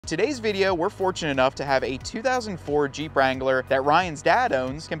Today's video, we're fortunate enough to have a 2004 Jeep Wrangler that Ryan's dad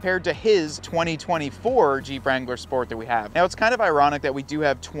owns compared to his 2024 Jeep Wrangler Sport that we have. Now, it's kind of ironic that we do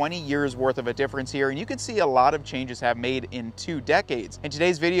have 20 years worth of a difference here, and you can see a lot of changes have made in 2 decades. In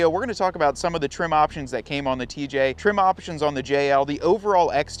today's video, we're going to talk about some of the trim options that came on the TJ, trim options on the JL, the overall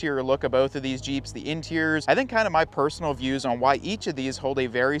exterior look of both of these Jeeps, the interiors, and then kind of my personal views on why each of these hold a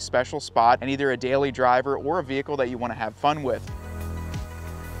very special spot in either a daily driver or a vehicle that you want to have fun with.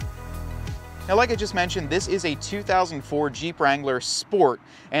 Now, like I just mentioned, this is a 2004 Jeep Wrangler Sport,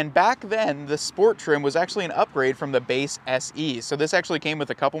 and back then the Sport trim was actually an upgrade from the base SE. So this actually came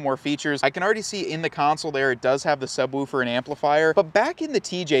with a couple more features. I can already see in the console there it does have the subwoofer and amplifier, but back in the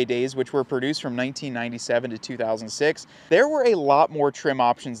TJ days, which were produced from 1997 to 2006, there were a lot more trim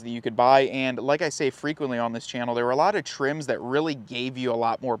options that you could buy, and like I say frequently on this channel, there were a lot of trims that really gave you a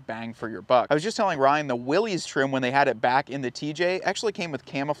lot more bang for your buck. I was just telling Ryan the Willys trim, when they had it back in the TJ, actually came with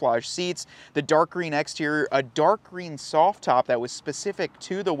camouflage seats, the dark green exterior, a dark green soft top that was specific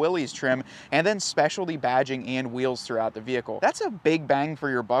to the Willys trim, and then specialty badging and wheels throughout the vehicle. That's a big bang for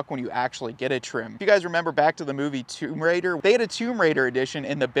your buck when you actually get a trim. If you guys remember back to the movie Tomb Raider, they had a Tomb Raider edition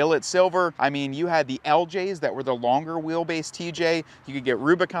in the billet silver. I mean, you had the LJs that were the longer wheelbase TJ. You could get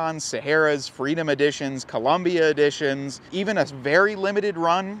Rubicons, Saharas, Freedom editions, Columbia editions, even a very limited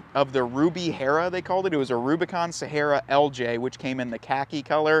run of the Ruby Hera, they called it. It was a Rubicon Sahara LJ, which came in the khaki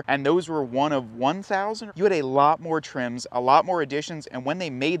color, and those were one of 1,000. You had a lot more trims, a lot more additions, and when they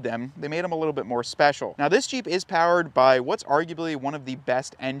made them a little bit more special. Now, this Jeep is powered by what's arguably one of the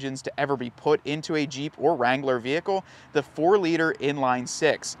best engines to ever be put into a Jeep or Wrangler vehicle, the 4-liter inline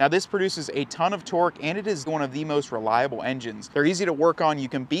 6. Now, this produces a ton of torque, and it is one of the most reliable engines. They're easy to work on, you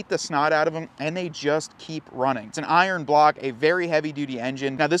can beat the snot out of them, and they just keep running. It's an iron block, a very heavy-duty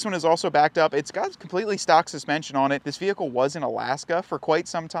engine. Now, this one is also backed up. It's got completely stock suspension on it. This vehicle was in Alaska for quite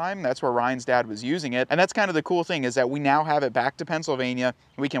some time. That's where Ryan's dad was using it, and that's kind of the cool thing, is that we now have it back to Pennsylvania.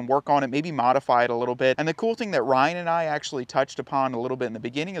 We can work on it, maybe modify it a little bit. And the cool thing that Ryan and I actually touched upon a little bit in the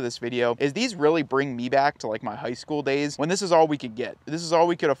beginning of this video is these really bring me back to like my high school days, when this is all we could get. This is all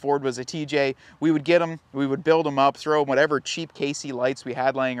we could afford was a TJ. We would get them, we would build them up, throw whatever cheap KC lights we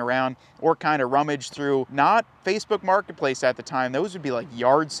had laying around, or kind of rummage through, not Facebook Marketplace at the time. Those would be like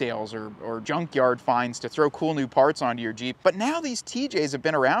yard sales or junkyard finds to throw cool new parts onto your Jeep. But now these TJs have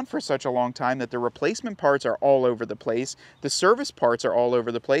been around for such a long time that the replacement parts are all over the place, the service parts are all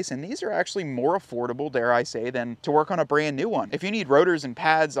over the place, and these are actually more affordable, dare I say, than to work on a brand new one. If you need rotors and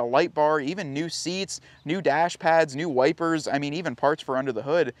pads, a light bar, even new seats, new dash pads, new wipers, I mean even parts for under the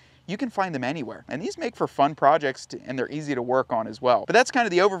hood, you can find them anywhere. And these make for fun projects, and they're easy to work on as well. But that's kind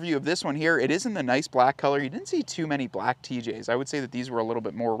of the overview of this one here. It is in the nice black color. You didn't see too many black TJs. I would say that these were a little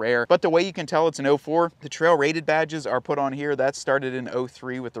bit more rare. But the way you can tell it's an 04, the trail rated badges are put on here. That started in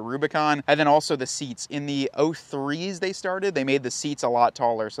 03 with the Rubicon. And then also the seats. In the 03s they made the seats a lot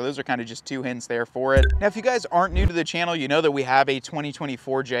taller. So those are kind of just 2 hints there for it. Now, if you guys aren't new to the channel, you know that we have a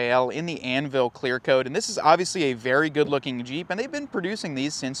 2024 JL in the Anvil clear coat. And this is obviously a very good looking Jeep, and they've been producing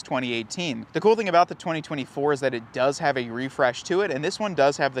these since 2018. The cool thing about the 2024 is that it does have a refresh to it, and this one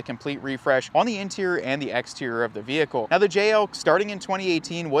does have the complete refresh on the interior and the exterior of the vehicle. Now, the JL, starting in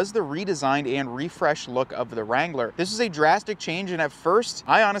 2018, was the redesigned and refreshed look of the Wrangler. This is a drastic change, and at first,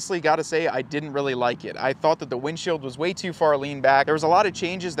 I honestly gotta say, I didn't really like it. I thought that the windshield was way too far leaned back. There was a lot of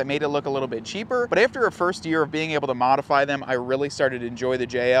changes that made it look a little bit cheaper, but after a first year of being able to modify them, I really started to enjoy the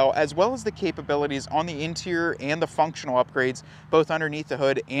JL, as well as the capabilities on the interior and the functional upgrades, both underneath the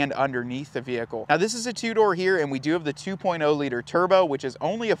hood and underneath the vehicle. Now, this is a 2-door here, and we do have the 2.0 liter turbo, which is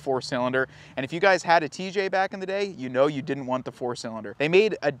only a 4-cylinder. And if you guys had a TJ back in the day, you know you didn't want the 4-cylinder. They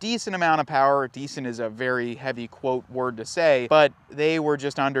made a decent amount of power. Decent is a very heavy quote word to say, but they were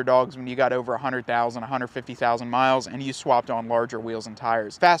just underdogs when you got over 100,000, 150,000 miles, and you swapped on larger wheels and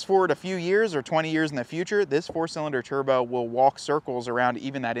tires. Fast forward a few years or 20 years in the future, this 4-cylinder turbo will walk circles around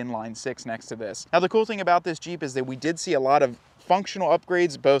even that inline 6 next to this. Now, the cool thing about this Jeep is that we did see a lot of functional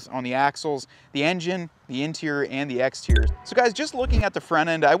upgrades, both on the axles, the engine, the interior, and the exterior. So guys, just looking at the front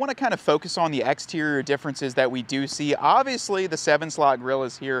end, I want to kind of focus on the exterior differences that we do see. Obviously, the 7-slot grille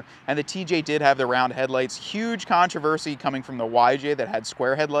is here, and the TJ did have the round headlights. Huge controversy coming from the YJ that had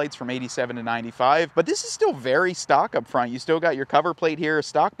square headlights from 87 to 95, but this is still very stock up front. You still got your cover plate here,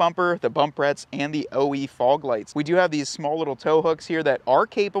 stock bumper, the bumperettes, and the OE fog lights. We do have these small little tow hooks here that are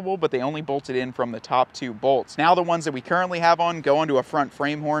capable, but they only bolted in from the top 2 bolts. Now, the ones that we currently have on go onto a front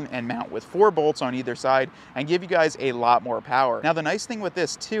frame horn and mount with 4 bolts on either side. inside and give you guys a lot more power. Now, the nice thing with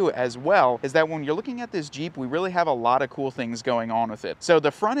this too as well is that when you're looking at this Jeep, we really have a lot of cool things going on with it. So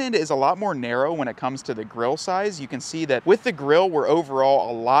the front end is a lot more narrow when it comes to the grille size. You can see that with the grille, we're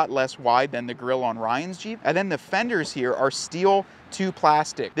overall a lot less wide than the grille on Ryan's Jeep. And then the fenders here are steel to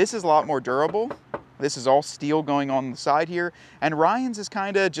plastic. This is a lot more durable. This is all steel going on the side here. And Ryan's is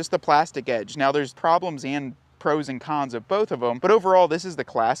kind of just the plastic edge. Now there's problems and pros and cons of both of them, but overall this is the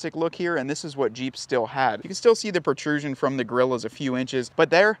classic look here, and this is what Jeep still had. You can still see the protrusion from the grille is a few inches, but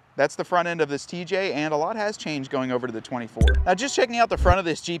that's the front end of this TJ, and a lot has changed going over to the 24. Now, just checking out the front of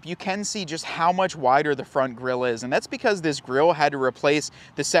this Jeep, you can see just how much wider the front grille is, and that's because this grille had to replace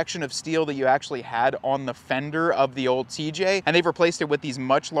the section of steel that you actually had on the fender of the old TJ, and they've replaced it with these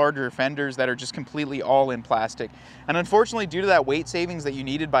much larger fenders that are just completely all in plastic. And unfortunately, due to that weight savings that you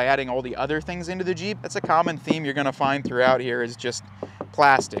needed by adding all the other things into the Jeep, that's a common theme you're going to find throughout here is just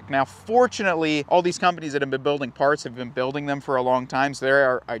plastic. Now, fortunately, all these companies that have been building parts have been building them for a long time, so there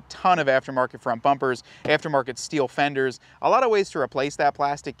are a ton of aftermarket front bumpers, aftermarket steel fenders, a lot of ways to replace that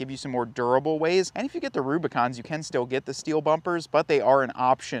plastic, give you some more durable ways. And if you get the Rubicons, you can still get the steel bumpers, but they are an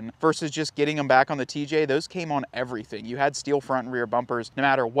option versus just getting them back on the TJ. Those came on everything. You had steel front and rear bumpers no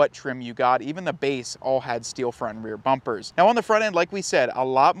matter what trim you got. Even the base all had steel front and rear bumpers. Now on the front end, like we said, a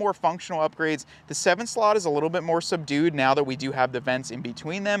lot more functional upgrades. The 7 slot is a little bit more subdued now that we do have the vents in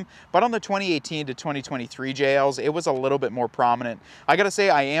between them, but on the 2018 to 2023 JLs, it was a little bit more prominent. I gotta say,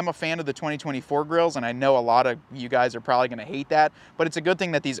 I am a fan of the 2024 grills, and I know a lot of you guys are probably gonna hate that, but it's a good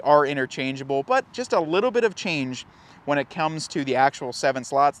thing that these are interchangeable, but just a little bit of change when it comes to the actual 7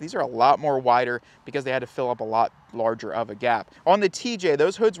 slots. These are a lot more wider because they had to fill up a lot larger of a gap. On the TJ,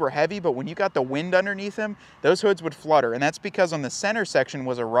 those hoods were heavy, but when you got the wind underneath them, those hoods would flutter, and that's because on the center section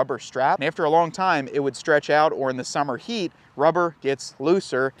was a rubber strap, and after a long time, it would stretch out, or in the summer heat, rubber gets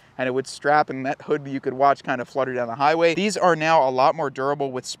looser and it would strap, and that hood you could watch kind of flutter down the highway. These are now a lot more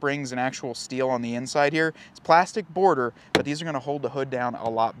durable with springs and actual steel on the inside here. It's plastic border, but these are going to hold the hood down a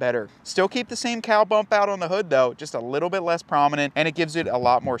lot better. Still keep the same cow bump out on the hood though, just a little bit less prominent, and it gives it a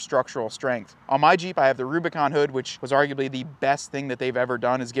lot more structural strength. On my Jeep, I have the Rubicon hood, which was arguably the best thing that they've ever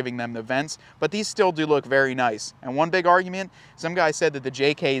done, is giving them the vents, but these still do look very nice. And one big argument, some guy said that the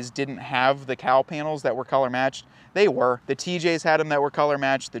JKs didn't have the cowl panels that were color matched. They were. The TJs had them that were color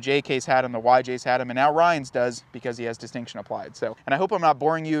matched, the JKs had them, the YJs had them, and now Ryan's does because he has distinction applied. So, and I hope I'm not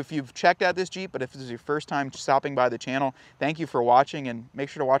boring you if you've checked out this Jeep, but if this is your first time stopping by the channel, thank you for watching, and make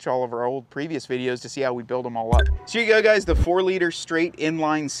sure to watch all of our old previous videos to see how we build them all up. So here you go, guys, the 4-liter straight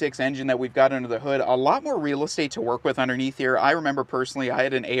inline 6 engine that we've got under the hood. A lot more real estate to work with underneath here. I remember personally, I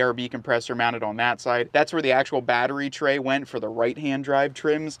had an ARB compressor mounted on that side. That's where the actual battery tray went for the right-hand drive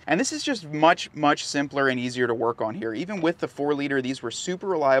trims. And this is just much simpler and easier to work on here. Even with the 4-liter, these were super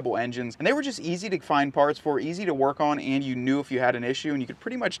reliable engines, and they were just easy to find parts for, easy to work on, and you knew if you had an issue, and you could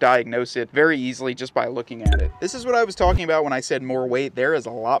pretty much diagnose it very easily just by looking at it. This is what I was talking about when I said more weight. There is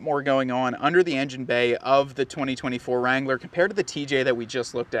a lot more going on under the engine bay of the 2024 Wrangler compared to the TJ that we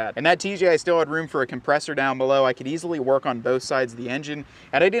just looked at. And that TJ, I still had room for a compressor down below. I could easily work on both sides of the engine,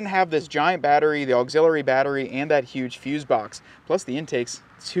 and I didn't have this giant battery, the auxiliary battery, and that huge fuse box. Plus the intakes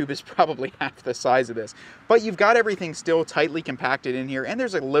tube is probably half the size of this, but you've got everything still tightly compacted in here, and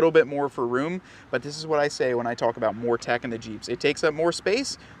there's a little bit more for room. But this is what I say when I talk about more tech in the Jeeps. It takes up more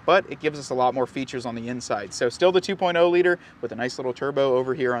space, but it gives us a lot more features on the inside. So still the 2.0 liter with a nice little turbo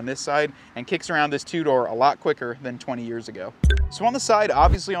over here on this side, and kicks around this 2-door a lot quicker than 20 years ago. So on the side,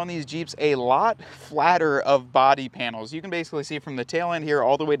 obviously on these Jeeps, a lot flatter of body panels. You can basically see from the tail end here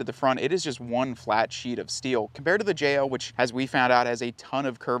all the way to the front, it is just one flat sheet of steel compared to the JL, which, as we found out, has a ton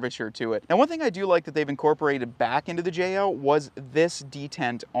of curvature to it. Now, one thing I do like that they've incorporated back into the JL was this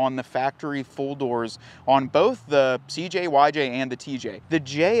detent on the factory full doors on both the CJ, YJ, and the TJ. The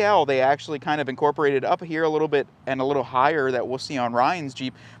JL, they actually kind of incorporated up here a little bit and a little higher that we'll see on Ryan's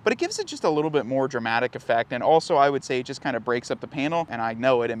Jeep, but it gives it just a little bit more dramatic effect. And also, I would say it just kind of breaks up the panel, and I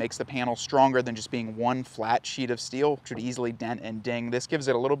know it makes the panel stronger than just being one flat sheet of steel, which would easily dent and ding. This gives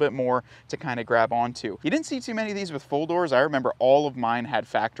it a little bit more to kind of grab onto. You didn't see too many of these with full doors. I remember all of mine had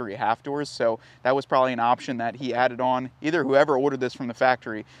factory half doors, so that was probably an option that he added on. Either whoever ordered this from the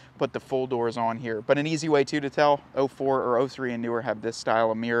factory put the full doors on here. But an easy way too to tell, 04 or 03 and newer have this style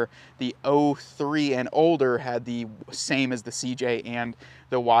of mirror. The 03 and older had the same as the CJ and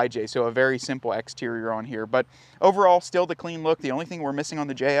the YJ, so a very simple exterior on here. But overall, still the clean look. The only thing we're missing on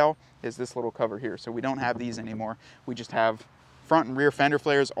the JL is this little cover here, so we don't have these anymore. We just have front and rear fender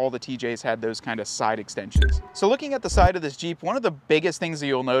flares, all the TJs had those kind of side extensions. So looking at the side of this Jeep, one of the biggest things that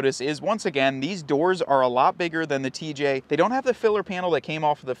you'll notice is, once again, these doors are a lot bigger than the TJ. They don't have the filler panel that came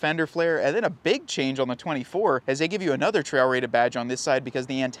off of the fender flare, and then a big change on the 24 as they give you another trail rated badge on this side because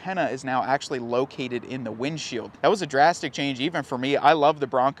the antenna is now actually located in the windshield. That was a drastic change even for me. I love the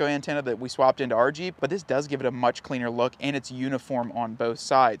Bronco antenna that we swapped into our Jeep, but this does give it a much cleaner look, and it's uniform on both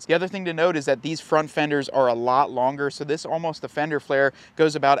sides. The other thing to note is that these front fenders are a lot longer, so this almost the fender flare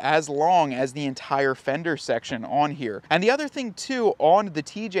goes about as long as the entire fender section on here. And the other thing too on the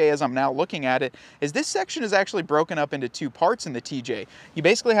TJ, as I'm now looking at it, is this section is actually broken up into two parts in the TJ. You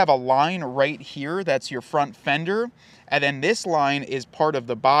basically have a line right here that's your front fender, and then this line is part of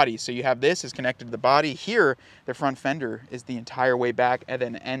the body. So you have this is connected to the body. Here, the front fender is the entire way back and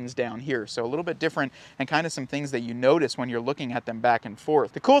then ends down here. So a little bit different, and kind of some things that you notice when you're looking at them back and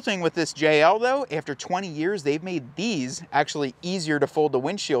forth. The cool thing with this JL though, after 20 years, they've made these actually easier to fold the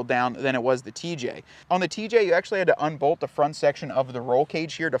windshield down than it was the TJ. On the TJ, you actually had to unbolt the front section of the roll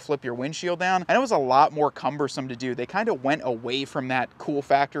cage here to flip your windshield down, and it was a lot more cumbersome to do. They kind of went away from that cool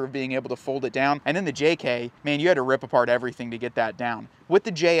factor of being able to fold it down. And in the JK, man, you had to rip apart everything to get that down. With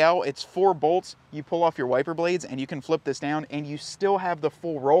the JL, it's 4 bolts. You pull off your wiper blades and you can flip this down, and you still have the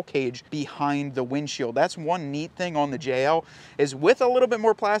full roll cage behind the windshield. That's one neat thing on the JL, is with a little bit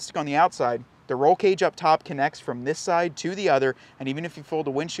more plastic on the outside, the roll cage up top connects from this side to the other, and even if you fold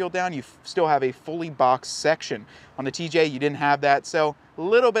the windshield down, you still have a fully boxed section. On the TJ, you didn't have that, so a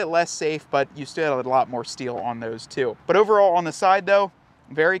little bit less safe, but you still had a lot more steel on those too. But overall on the side though,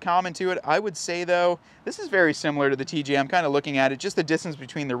 very common to it. I would say though, this is very similar to the TJ. I'm kind of looking at it, just the distance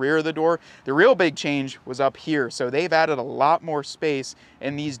between the rear of the door. The real big change was up here. So they've added a lot more space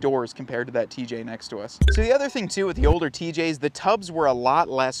in these doors compared to that TJ next to us. So the other thing too with the older TJs, the tubs were a lot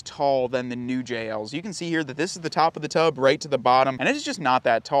less tall than the new JLs. You can see here that this is the top of the tub right to the bottom, and it's just not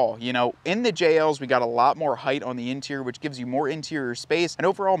that tall. You know, in the JLs, we got a lot more height on the interior, which gives you more interior space and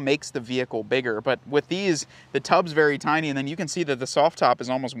overall makes the vehicle bigger. But with these, the tub's very tiny, and then you can see that the soft top is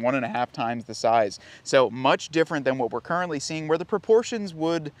almost 1.5 times the size. So much different than what we're currently seeing, where the proportions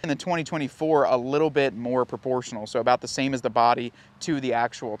would, in the 2024, a little bit more proportional. So about the same as the body to the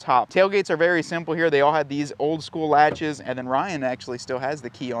actual top. Tailgates are very simple here. They all had these old school latches, and then Ryan actually still has the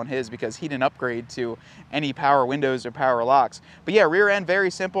key on his because he didn't upgrade to any power windows or power locks. But yeah, rear end, very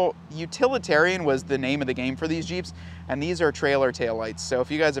simple. Utilitarian was the name of the game for these Jeeps. And these are trailer taillights. So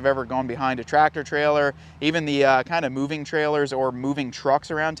if you guys have ever gone behind a tractor trailer, even the kind of moving trailers or moving trucks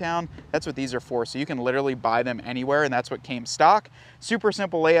around town, that's what these are for. So you can literally buy them anywhere, and that's what came stock. Super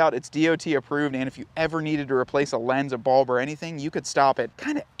simple layout, it's DOT approved, and if you ever needed to replace a lens, a bulb, or anything, you could stop at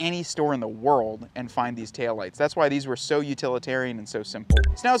kind of any store in the world and find these taillights. That's why these were so utilitarian and so simple.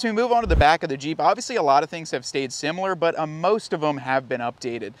 So now as we move on to the back of the Jeep, obviously a lot of things have stayed similar, but most of them have been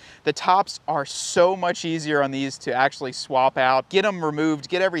updated. The tops are so much easier on these to actually swap out, get them removed,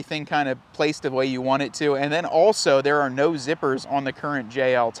 get everything kind of placed the way you want it to. And then also there are no zippers on the current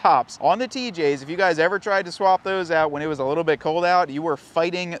JL tops. On the TJs, if you guys ever tried to swap those out when it was a little bit cold out, you were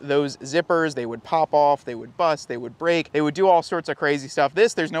fighting those zippers. They would pop off, they would bust, they would break, they would do all sorts of crazy stuff.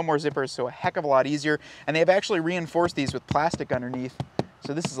 There's no more zippers, so a heck of a lot easier. And they've actually reinforced these with plastic underneath.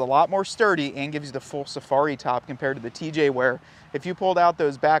 So this is a lot more sturdy and gives you the full safari top compared to the TJ, where if you pulled out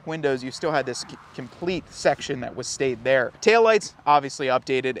those back windows, you still had this complete section that was stayed there. Taillights, obviously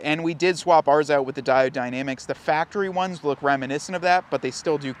updated, and we did swap ours out with the diode dynamics. The factory ones look reminiscent of that, but they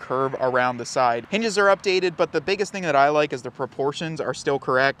still do curve around the side. Hinges are updated, but the biggest thing that I like is the proportions are still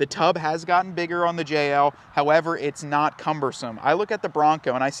correct. The tub has gotten bigger on the JL, however, it's not cumbersome. I look at the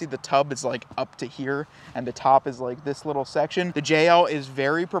Bronco and I see the tub is like up to here, and the top is like this little section. The JL is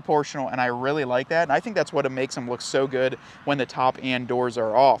very proportional, and I really like that, and I think that's what makes them look so good when the top and doors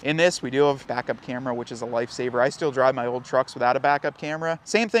are off. In this, we do have backup camera, which is a lifesaver. I still drive my old trucks without a backup camera.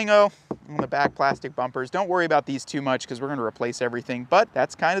 Same thing though on the back plastic bumpers. Don't worry about these too much because we're going to replace everything, but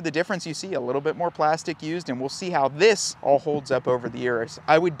that's kind of the difference. You see a little bit more plastic used, and we'll see how this all holds up over the years.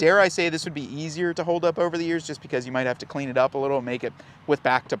 Dare I say this would be easier to hold up over the years, just because you might have to clean it up a little and make it with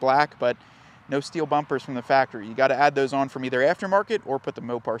back to black, but no steel bumpers from the factory. You got to add those on from either aftermarket or put the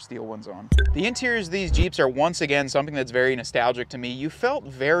Mopar steel ones on. The interiors of these Jeeps are once again something that's very nostalgic to me. You felt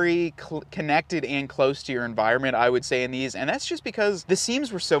very connected and close to your environment, I would say, in these, and that's just because the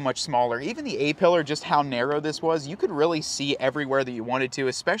seams were so much smaller. Even the A-pillar, just how narrow this was, you could really see everywhere that you wanted to,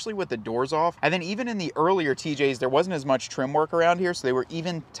 especially with the doors off. And then even in the earlier TJs, there wasn't as much trim work around here, so they were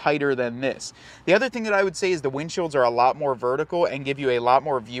even tighter than this. The other thing that I would say is the windshields are a lot more vertical and give you a lot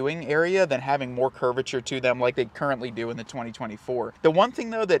more viewing area than having having more curvature to them like they currently do in the 2024. The one thing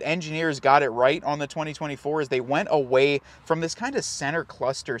though that engineers got it right on the 2024 is they went away from this kind of center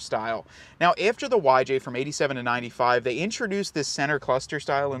cluster style. Now after the YJ from 87 to 95, they introduced this center cluster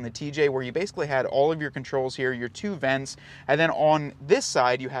style in the TJ where you basically had all of your controls here, your two vents, and then on this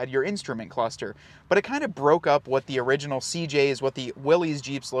side you had your instrument cluster. But it kind of broke up what the original CJs, what the Willys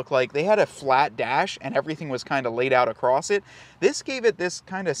Jeeps look like. They had a flat dash and everything was kind of laid out across it. This gave it this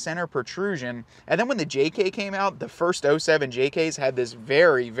kind of center protrusion. And then when the JK came out, the first 07 JKs had this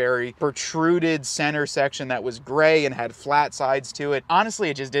very, very protruded center section that was gray and had flat sides to it. Honestly,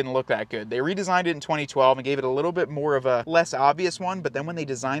 it just didn't look that good. They redesigned it in 2012 and gave it a little bit more of a less obvious one, but then when they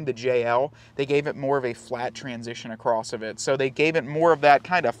designed the JL, they gave it more of a flat transition across of it. So they gave it more of that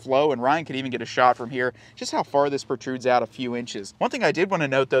kind of flow, and Ryan could even get a shot from here, just how far this protrudes out a few inches. One thing I did want to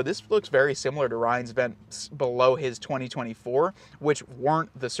note though, this looks very similar to Ryan's vents below his 2024, which weren't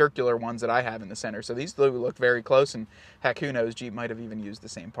the circular ones that I have in the center. So these look very close, and heck, who knows, Jeep might have even used the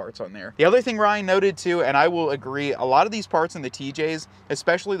same parts on there. The other thing Ryan noted too, and I will agree, a lot of these parts in the TJs,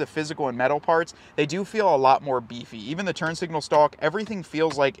 especially the physical and metal parts, they do feel a lot more beefy. Even the turn signal stalk, everything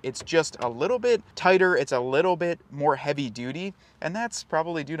feels like it's just a little bit tighter, it's a little bit more heavy duty, and that's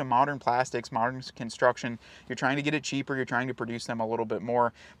probably due to modern plastics, modern construction. You're trying to get it cheaper, you're trying to produce them a little bit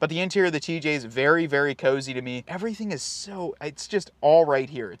more. But the interior of the TJ is very, very cozy to me. Everything is so, it's just all right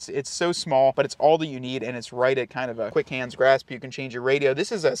here. It's so small, but it's all that you need, and it's right at kind of a quick hands grasp. You can change your radio.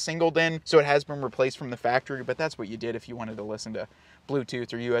 This is a single DIN, so it has been replaced from the factory, but that's what you did if you wanted to listen to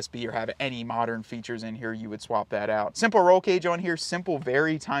Bluetooth or USB or have any modern features in here, you would swap that out. Simple roll cage on here, simple,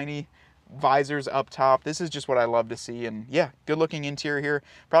 very tiny visors up top. This is just what I love to see, and yeah, good looking interior here.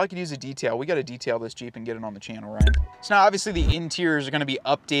 Probably could use a detail. We got to detail this Jeep and get it on the channel, Ryan. So now obviously the interiors are going to be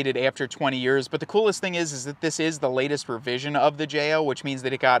updated after 20 years, but the coolest thing is that this is the latest revision of the JL, which means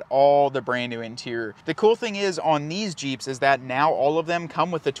that it got all the brand new interior. The cool thing is on these Jeeps is that now all of them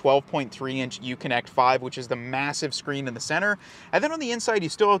come with the 12.3-inch Uconnect 5, which is the massive screen in the center. And then on the inside, you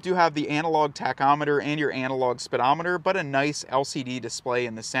still do have the analog tachometer and your analog speedometer, but a nice LCD display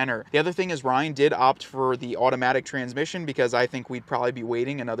in the center. The other thing is Ryan did opt for the automatic transmission because I think we'd probably be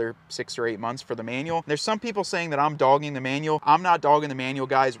waiting another 6 or 8 months for the manual. There's some people saying that I'm dogging the manual. I'm not dogging the manual,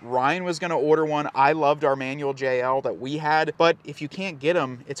 guys. Ryan was going to order one. I loved our manual JL that we had, but if you can't get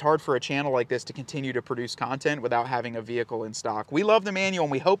them, it's hard for a channel like this to continue to produce content without having a vehicle in stock. We love the manual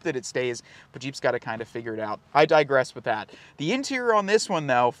and we hope that it stays, but Jeep's got to kind of figure it out. I digress with that. The interior on this one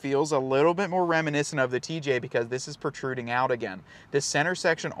though feels a little bit more reminiscent of the TJ because this is protruding out again. This center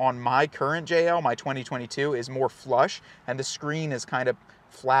section on my current JL, my 2022, is more flush, and the screen is kind of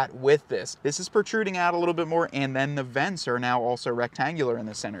flat with this. This is protruding out a little bit more, and then the vents are now also rectangular in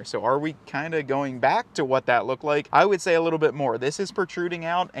the center. So are we kind of going back to what that looked like? I would say a little bit more. This is protruding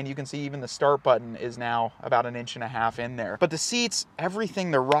out, and you can see even the start button is now about 1.5 inches in there. But the seats,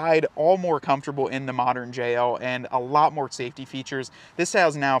 everything, the ride, all more comfortable in the modern JL and a lot more safety features. This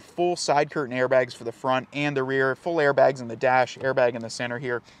has now full side curtain airbags for the front and the rear, full airbags in the dash, airbag in the center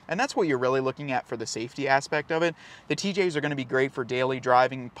here. And that's what you're really looking at for the safety aspect of it. The TJs are going to be great for daily driving,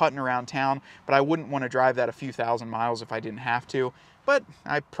 putting around town, but I wouldn't want to drive that a few thousand miles if I didn't have to. But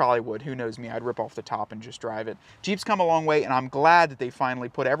I probably would. Who knows me? I'd rip off the top and just drive it. Jeep's come a long way, and I'm glad that they finally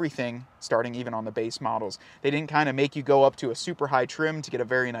put everything, starting even on the base models. They didn't kind of make you go up to a super high trim to get a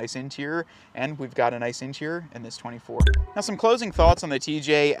very nice interior, and we've got a nice interior in this 24. Now, some closing thoughts on the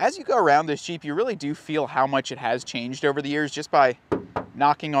TJ. As you go around this Jeep, you really do feel how much it has changed over the years just by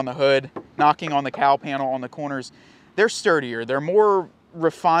knocking on the hood, knocking on the cowl panel on the corners. They're sturdier. They're more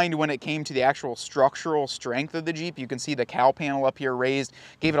refined when it came to the actual structural strength of the Jeep. You can see the cowl panel up here raised,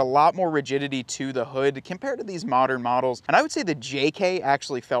 gave it a lot more rigidity to the hood compared to these modern models. And I would say the JK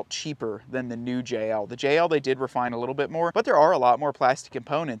actually felt cheaper than the new JL. The JL they did refine a little bit more, but there are a lot more plastic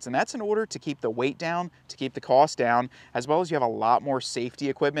components, and that's in order to keep the weight down, to keep the cost down, as well as you have a lot more safety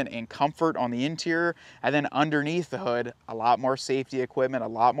equipment and comfort on the interior. And then underneath the hood, a lot more safety equipment, a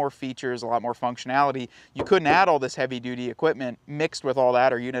lot more features, a lot more functionality. You couldn't add all this heavy duty equipment mixed with all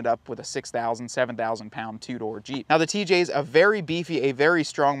that, or you'd end up with a 6,000, 7,000 pound two-door Jeep. Now the TJ is a very beefy, a very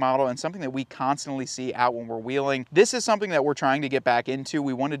strong model, and something that we constantly see out when we're wheeling. This is something that we're trying to get back into.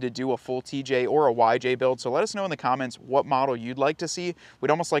 We wanted to do a full TJ or a YJ build, so let us know in the comments what model you'd like to see. We'd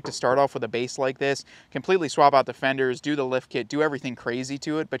almost like to start off with a base like this, completely swap out the fenders, do the lift kit, do everything crazy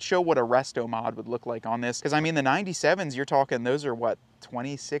to it, but show what a resto mod would look like on this. Because I mean, the 97s, you're talking, those are what,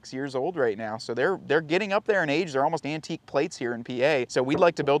 26 years old right now. So they're getting up there in age. They're almost antique plates here in PA. So we'd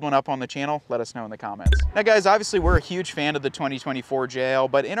like to build one up on the channel. Let us know in the comments. Now guys, obviously we're a huge fan of the 2024 JL,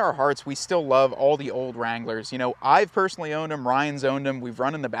 but in our hearts, we still love all the old Wranglers. You know, I've personally owned them, Ryan's owned them, we've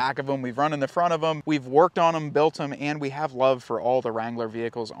run in the back of them, we've run in the front of them, we've worked on them, built them, and we have love for all the Wrangler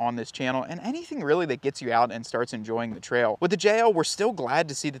vehicles on this channel and anything really that gets you out and starts enjoying the trail. With the JL, we're still glad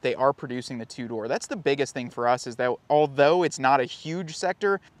to see that they are producing the two-door. That's the biggest thing for us, is that although it's not a huge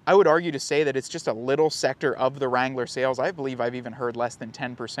sector, I would argue to say that it's just a little sector of the Wrangler sales. I believe I've even heard less than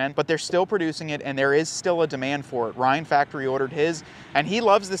 10%, but they're still producing it and there is still a demand for it. Ryan factory ordered his and he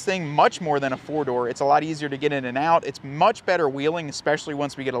loves this thing much more than a four-door. It's a lot easier to get in and out. It's much better wheeling, especially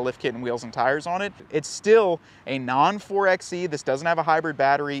once we get a lift kit and wheels and tires on it. It's still a non-4xe. This doesn't have a hybrid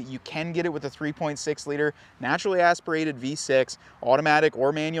battery. You can get it with a 3.6 liter naturally aspirated V6, automatic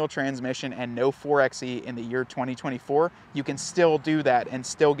or manual transmission, and no 4xe in the year 2024. You can still do that and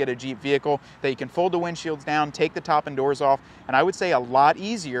still get a Jeep vehicle that you can fold the windshields down, take the top and doors off, and I would say a lot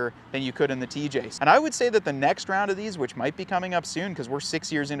easier than you could in the TJs. And I would say that the next round of these, which might be coming up soon because we're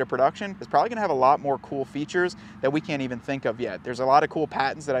 6 years into production, is probably gonna have a lot more cool features that we can't even think of yet. There's a lot of cool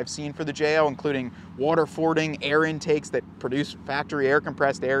patents that I've seen for the JL, including water fording, air intakes that produce factory air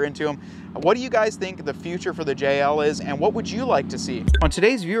compressed air into them. What do you guys think the future for the JL is, and what would you like to see? On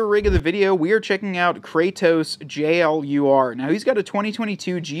today's viewer rig of the video, we are checking out Kratos JLUR. Now he's got a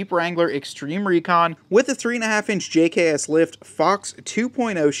 2022 Jeep Wrangler Extreme Recon with a 3.5-inch JKS lift, Fox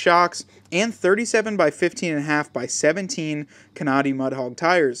 2.0 shocks, and 37 by 15.5 by 17 Canadi Mudhog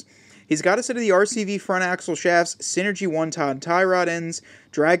tires. He's got a set of the RCV front axle shafts, Synergy 1-ton tie rod ends,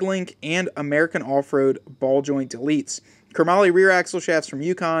 drag link, and American Off-Road ball joint deletes. Chromoly rear axle shafts from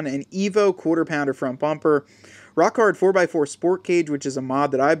Yukon, an Evo quarter-pounder front bumper, rock hard 4x4 sport cage, which is a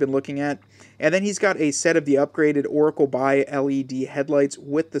mod that I've been looking at, and then he's got a set of the upgraded Oracle Bi LED headlights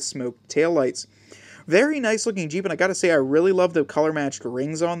with the smoked taillights. Very nice looking Jeep, and I gotta say I really love the color matched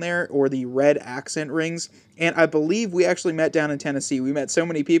rings on there, or the red accent rings. And I believe we actually met down in Tennessee. We met so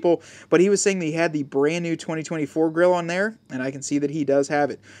many people, but he was saying that he had the brand new 2024 grille on there, and I can see that he does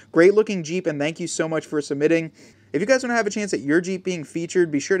have it. Great looking Jeep, and thank you so much for submitting. If you guys want to have a chance at your Jeep being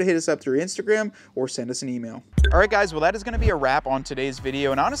featured, be sure to hit us up through Instagram or send us an email. All right, guys, well, that is going to be a wrap on today's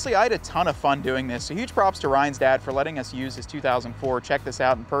video. And honestly, I had a ton of fun doing this. So huge props to Ryan's dad for letting us use his 2004. Check this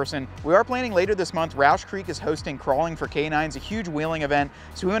out in person. We are planning later this month. Roush Creek is hosting Crawling for Canines, a huge wheeling event.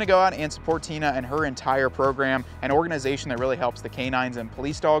 So we want to go out and support Tina and her entire program, an organization that really helps the canines and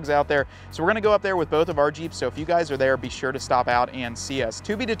police dogs out there. So we're going to go up there with both of our Jeeps. So if you guys are there, be sure to stop out and see us.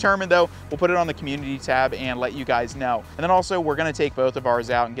 To be determined, though, we'll put it on the community tab and let you guys know. And then also, we're going to take both of ours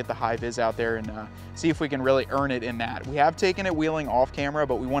out and get the high vis out there and see if we can really earn it in that. We have taken it wheeling off camera,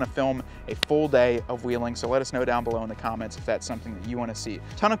 but we want to film a full day of wheeling. So let us know down below in the comments if that's something that you want to see.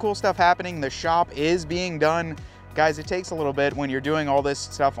 Ton of cool stuff happening. The shop is being done. Guys, it takes a little bit when you're doing all this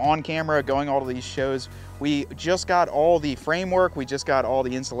stuff on camera, going all to these shows. We just got all the framework, we just got all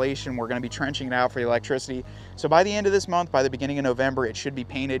the insulation. We're gonna be trenching it out for the electricity. So by the end of this month, by the beginning of November, it should be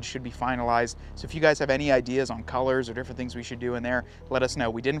painted, should be finalized. So if you guys have any ideas on colors or different things we should do in there, let us know.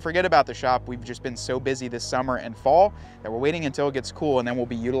 We didn't forget about the shop. We've just been so busy this summer and fall that we're waiting until it gets cool, and then we'll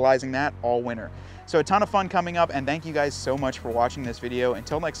be utilizing that all winter. So a ton of fun coming up, and thank you guys so much for watching this video.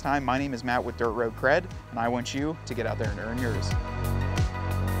 Until next time, my name is Matt with Dirt Road CRED, and I want you to get out there and earn yours.